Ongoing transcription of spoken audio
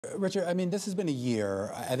Richard, I mean, this has been a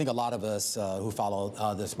year. I think a lot of us who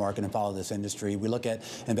follow this market and follow this industry, we look at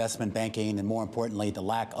investment banking and, more importantly, the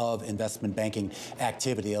lack of investment banking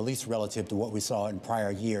activity, at least relative to what we saw in prior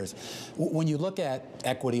years. When you look at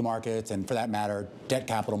equity markets and, for that matter, debt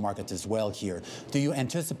capital markets as well here, do you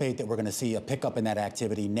anticipate that we're going to see a pickup in that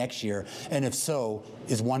activity next year? And if so,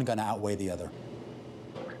 is one going to outweigh the other?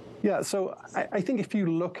 Yeah, so I think if you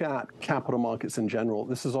look at capital markets in general,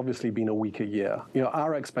 this has obviously been a weaker year.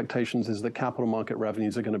 Our expectations is that capital market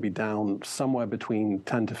revenues are going to be down somewhere between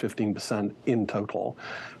 10 to 15% in total.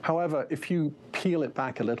 However, if you peel it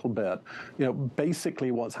back a little bit,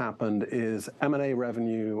 basically what's happened is M&A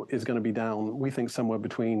revenue is going to be down, we think, somewhere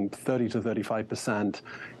between 30 to 35%.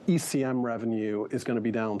 ECM revenue is going to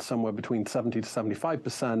be down somewhere between 70 to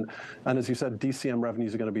 75%. And as you said, DCM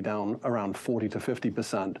revenues are going to be down around 40 to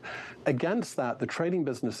 50%. Against that, the trading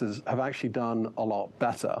businesses have actually done a lot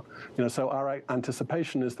better. So our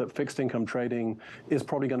anticipation is that fixed income trading is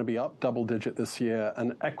probably going to be up double digit this year,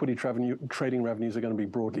 and equity trading revenues are going to be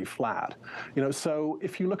broadly flat. So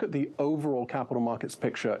if you look at the overall capital markets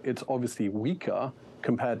picture, it's obviously weaker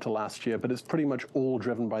compared to last year, but it's pretty much all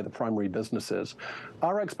driven by the primary businesses.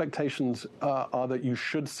 Our expectations are that you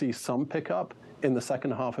should see some pickup in the second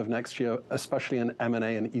half of next year, especially in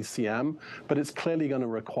M&A and ECM, but it's clearly going to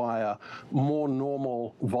require more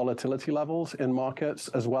normal volatility levels in markets,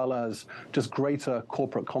 as well as just greater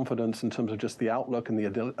corporate confidence in terms of just the outlook and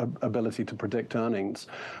the ability to predict earnings.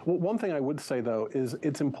 One thing I would say, though, is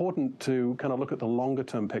it's important to kind of look at the longer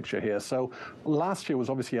term picture here. So last year was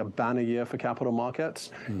obviously a banner year for capital markets.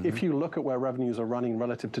 Mm-hmm. If you look at where revenues are running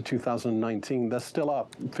relative to 2019, they're still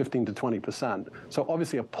up 15 to 20%. So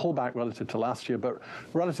obviously a pullback relative to last year, but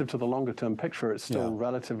relative to the longer term picture, it's still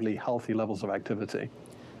relatively healthy levels of activity.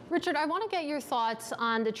 Richard, I want to get your thoughts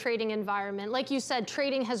on the trading environment. Like you said,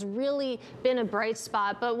 trading has really been a bright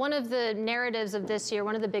spot, but one of the narratives of this year,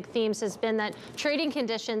 one of the big themes has been that trading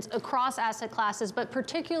conditions across asset classes, but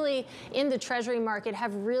particularly in the Treasury market,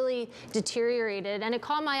 have really deteriorated. And it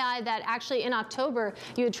caught my eye that actually in October,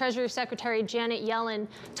 you had Treasury Secretary Janet Yellen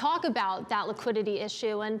talk about that liquidity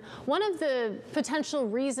issue. And one of the potential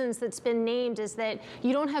reasons that's been named is that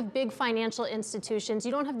you don't have big financial institutions,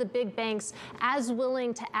 you don't have the big banks as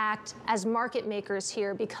willing to act as market makers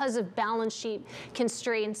here because of balance sheet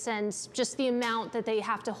constraints and just the amount that they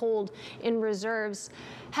have to hold in reserves.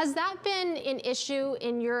 Has that been an issue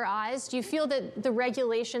in your eyes? Do you feel that the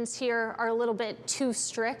regulations here are a little bit too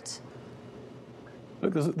strict?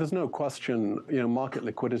 Look, there's no question, market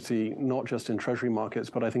liquidity, not just in Treasury markets,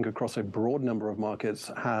 but I think across a broad number of markets,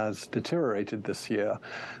 has deteriorated this year.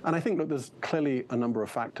 And I think, look, there's clearly a number of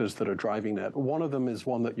factors that are driving it. One of them is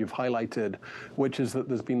one that you've highlighted, which is that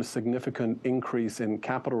there's been a significant increase in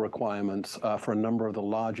capital requirements for a number of the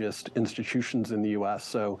largest institutions in the US.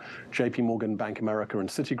 So JP Morgan, Bank of America, and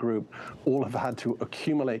Citigroup all have had to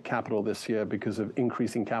accumulate capital this year because of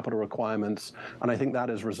increasing capital requirements. And I think that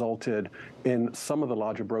has resulted in some of the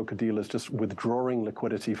larger broker-dealers just withdrawing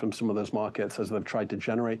liquidity from some of those markets as they've tried to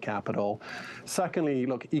generate capital. Secondly,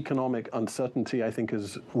 look, economic uncertainty, I think,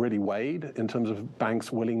 has really weighed in terms of banks'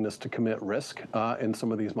 willingness to commit risk in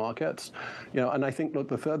some of these markets. And I think, look,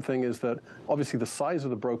 the third thing is that obviously the size of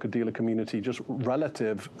the broker-dealer community, just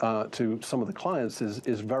relative to some of the clients,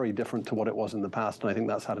 is very different to what it was in the past, and I think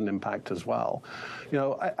that's had an impact as well.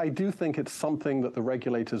 I do think it's something that the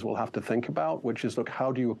regulators will have to think about, which is, look,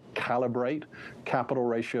 how do you calibrate capital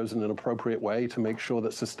ratios in an appropriate way to make sure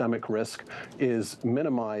that systemic risk is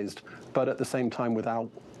minimized, but at the same time without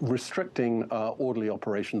restricting orderly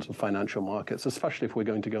operations of financial markets, especially if we're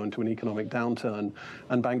going to go into an economic downturn,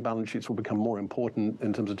 and bank balance sheets will become more important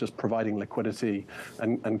in terms of just providing liquidity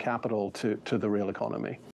and capital to the real economy.